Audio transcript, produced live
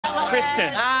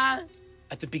Kristen,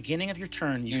 at the beginning of your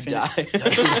turn, you finish. Die.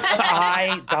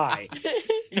 I die.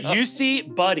 You see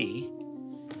Buddy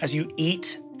as you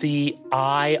eat the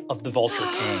eye of the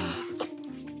Vulture King.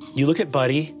 You look at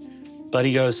Buddy.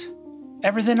 Buddy goes,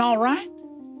 everything all right?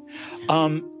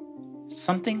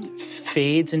 Something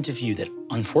fades into view that,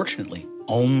 unfortunately,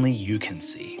 only you can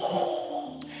see.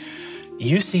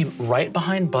 You see right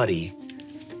behind Buddy,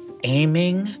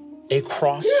 aiming a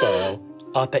crossbow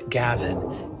up at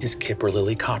Gavin, is Kipper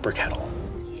Lily Copperkettle.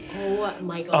 Oh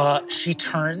my God. She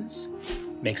turns,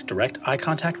 makes direct eye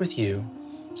contact with you,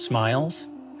 smiles,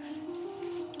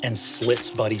 and slits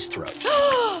Buddy's throat.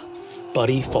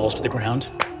 Buddy falls to the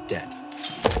ground, dead.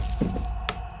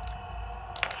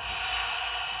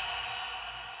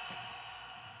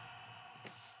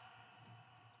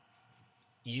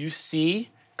 You see,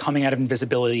 coming out of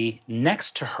invisibility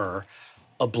next to her,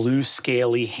 a blue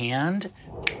scaly hand.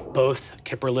 Both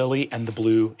Kipper Lily and the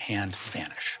blue hand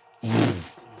vanish.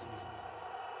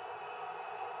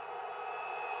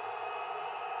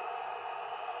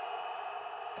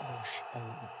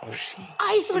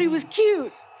 I thought he was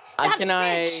cute. That Can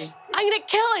bitch. I'm gonna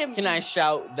kill him. Can I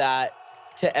shout that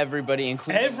to everybody,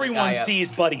 including Everyone sees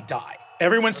Buddy die.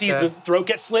 Everyone sees the throat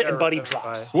get slit and Buddy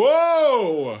drops.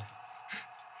 Whoa!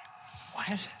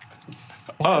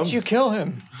 Why did you kill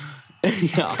him?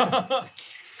 Kristen,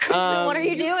 what are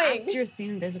you doing? Did you see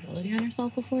invisibility on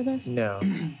yourself before this? No.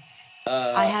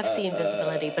 I have seen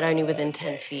visibility, but only within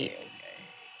 10 feet.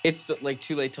 It's like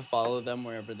too late to follow them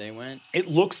wherever they went. It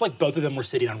looks like both of them were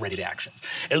sitting on readied actions.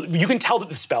 You can tell that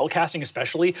the spell casting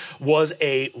especially was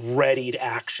a readied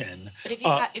action.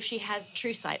 But if she has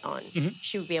true sight on,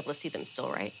 she would be able to see them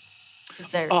still, right?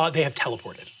 They have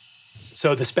teleported.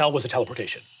 So the spell was a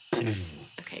teleportation.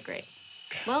 Okay, great.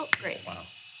 Well, great. Wow.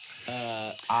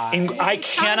 I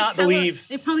cannot believe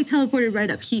They probably teleported right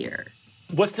up here.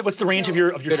 What's the range of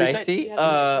your true sight? Could I see?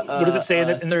 What does it say in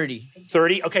that? 30.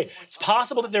 30. Okay, it's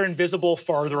possible that they're invisible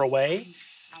farther away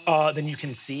than you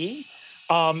can see.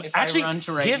 If Actually, I run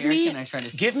to right give here, me can I try to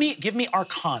see? give me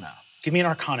Arcana. Give me an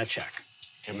Arcana check.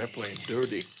 Am I playing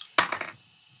dirty?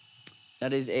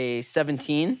 That is a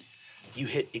 17. You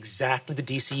hit exactly the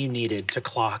DC you needed to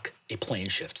clock a plane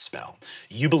shift spell.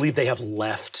 You believe they have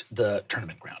left the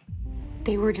tournament ground.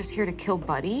 They were just here to kill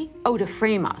Buddy? Oh, to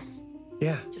frame us.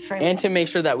 Yeah. And to make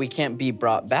sure that we can't be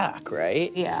brought back,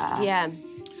 right? Yeah. Yeah.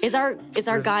 Is our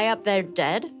guy up there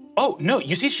dead? Oh, no,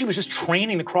 you see she was just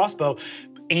training the crossbow,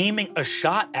 aiming a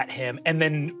shot at him, and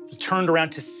then turned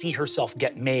around to see herself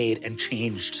get made and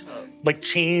changed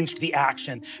the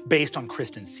action based on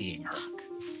Kristen seeing her.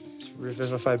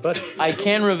 Revivify Buddy. I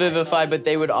can revivify, but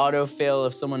they would auto-fail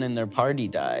if someone in their party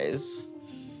dies.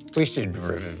 We should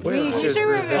revivify. We should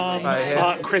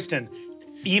revivify. Kristen,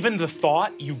 even the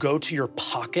thought you go to your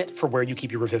pocket for where you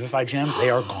keep your revivify gems, they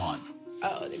are gone.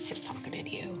 Oh, they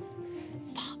pickpocketed you.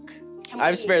 Fuck. I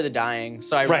have Spare the Dying,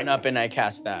 so I run up and I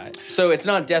cast that. So it's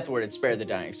not Death Ward, it's Spare the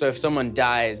Dying. So if someone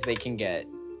dies, they can get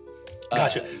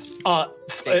Gotcha.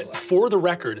 For the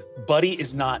record, Buddy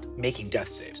is not making death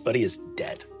saves. Buddy is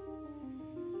dead.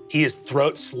 He is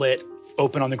throat slit,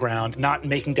 open on the ground, not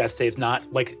making death saves, not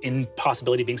like in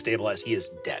possibility of being stabilized. He is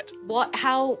dead. What's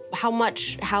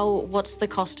the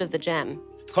cost of the gem?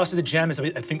 The cost of the gem is, I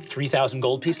think, 3,000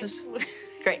 gold pieces.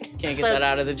 Great. Can't get that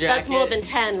out of the jacket. That's more than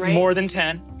 10, right? More than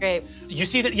 10. Great. You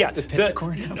see that, yeah,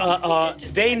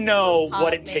 they know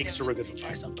what it takes to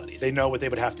revivify somebody. They know what they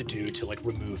would have to do to like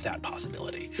remove that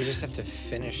possibility. We just have to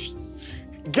finish.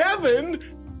 Gavin,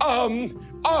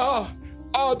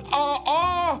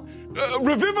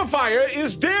 Revivifier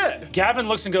is dead. Gavin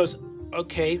looks and goes,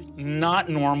 okay, not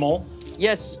normal.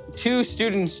 Yes, 2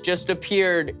 students just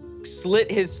appeared,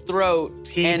 slit his throat.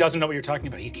 He doesn't know what you're talking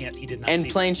about. He did not see. And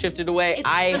plane shifted away. It's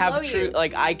I have below you.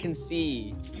 I can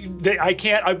see. I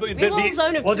can't. We'll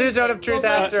zone of We'll truth do Zone of Truth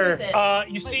after.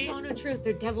 You But see? Zone of Truth,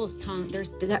 their devil's tongue, there's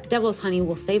devil's honey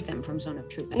will save them from Zone of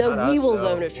Truth. No, Not we us, will though.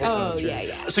 zone of truth. Oh,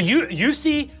 yeah. So you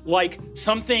see like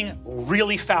something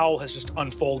really foul has just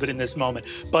unfolded in this moment.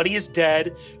 Buddy is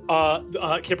dead.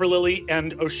 Kipper Lily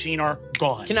and Oshin are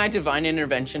gone. Can I divine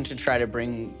intervention to try to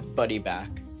bring Buddy back?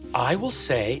 I will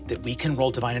say that we can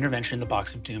roll Divine Intervention in the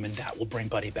Box of Doom, and that will bring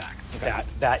Buddy back. Okay.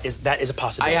 That is a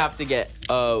possibility. I have to get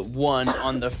 1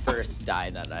 on the first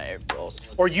die that I roll. So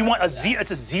or you want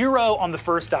it's a 0 on the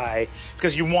first die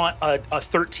because you want a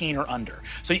 13 or under.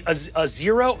 So a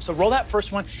 0. So roll that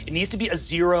first one. It needs to be a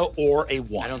 0 or a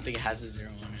 1. I don't think it has a 0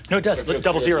 on it. No, it does. It's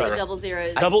double 0. Double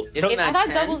zeros. Double. Isn't I that thought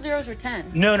 10? double zeros were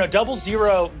 10. No, double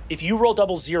 0. If you roll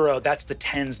double 0, that's the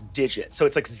 10's digit. So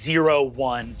it's like 0,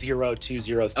 1, 0, 2,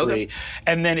 0, 3. Okay.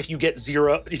 And then if you get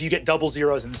double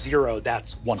zeros and 0,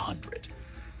 that's 100.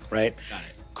 right? Got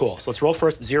it. Cool. So let's roll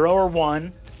first. 0 or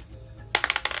 1.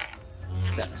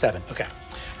 7. 7. Okay.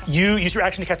 You use your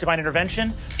action to cast Divine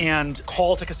Intervention and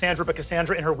call to Cassandra, but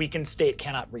Cassandra in her weakened state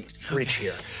cannot reach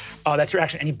here. That's your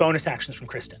action. Any bonus actions from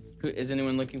Kristen? Is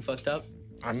anyone looking fucked up?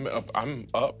 I'm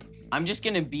up. I'm just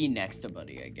gonna be next to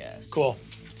Buddy, I guess. Cool.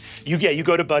 You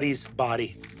go to Buddy's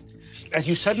body. As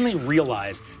you suddenly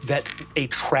realize that a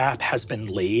trap has been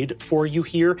laid for you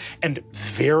here, and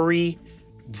very,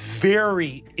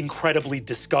 very incredibly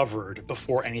discovered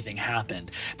before anything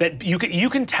happened. That you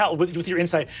can tell with your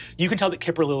insight, you can tell that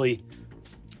Kipper Lily,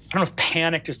 I don't know if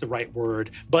panicked is the right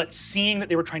word, but seeing that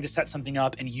they were trying to set something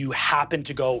up and you happened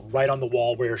to go right on the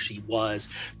wall where she was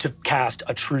to cast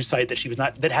a true sight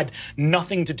that had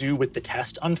nothing to do with the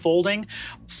test unfolding,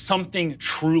 something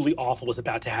truly awful was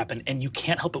about to happen, and you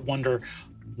can't help but wonder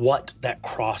what that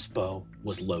crossbow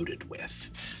was loaded with.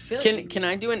 Can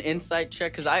I do an insight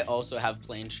check? Because I also have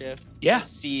plane shift. Yeah. To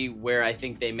see where I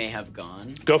think they may have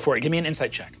gone. Go for it. Give me an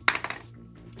insight check.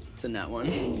 It's in that one.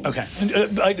 Okay.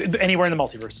 Anywhere in the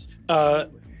multiverse.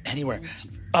 Anywhere.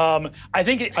 I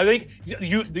think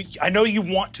I know you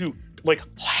want to like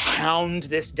hound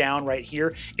this down right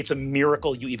here. It's a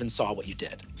miracle you even saw what you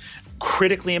did.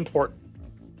 Critically important.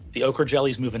 The ochre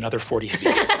jellies move another 40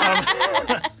 feet.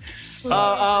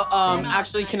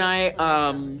 Actually, can I,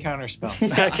 Counterspell.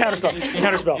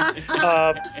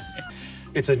 Counterspell.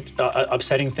 It's an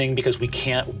upsetting thing because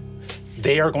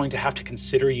they are going to have to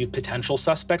consider you potential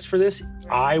suspects for this.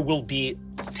 I will be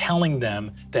telling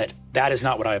them that that is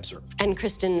not what I observed. And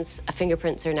Kristen's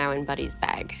fingerprints are now in Buddy's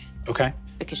bag. Okay.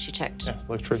 Because she checked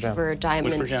Look for gems. for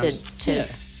diamonds gems. to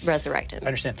resurrect him. I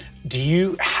understand. Do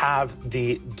you have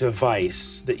the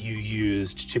device that you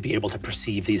used to be able to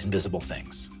perceive these invisible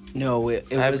things? No, it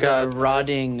was a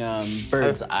rotting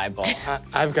bird's eyeball.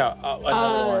 I've got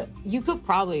another one. You could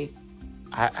probably.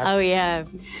 Oh, yeah.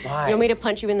 Why? You want me to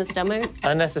punch you in the stomach?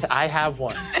 Unnecessary. I have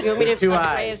one. You want me to With 2 cast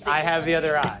Ray of eyes. Sickness I have on the you?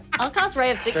 other eye. I'll cast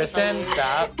Ray of Sickness on Kristen, you.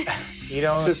 stop. You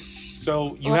don't.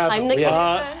 So you Well, have. I'm the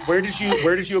Where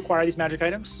did you acquire these magic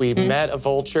items? We met a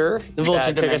vulture. The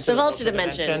vulture that took us to The vulture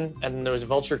dimension. And there was a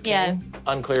vulture king. Yeah.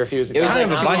 Unclear if he was a It was guy. I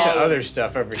have like a bunch of two other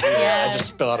stuff over here. Yeah. I just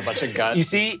spill out a bunch of guts. You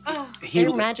see,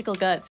 They're magical guts.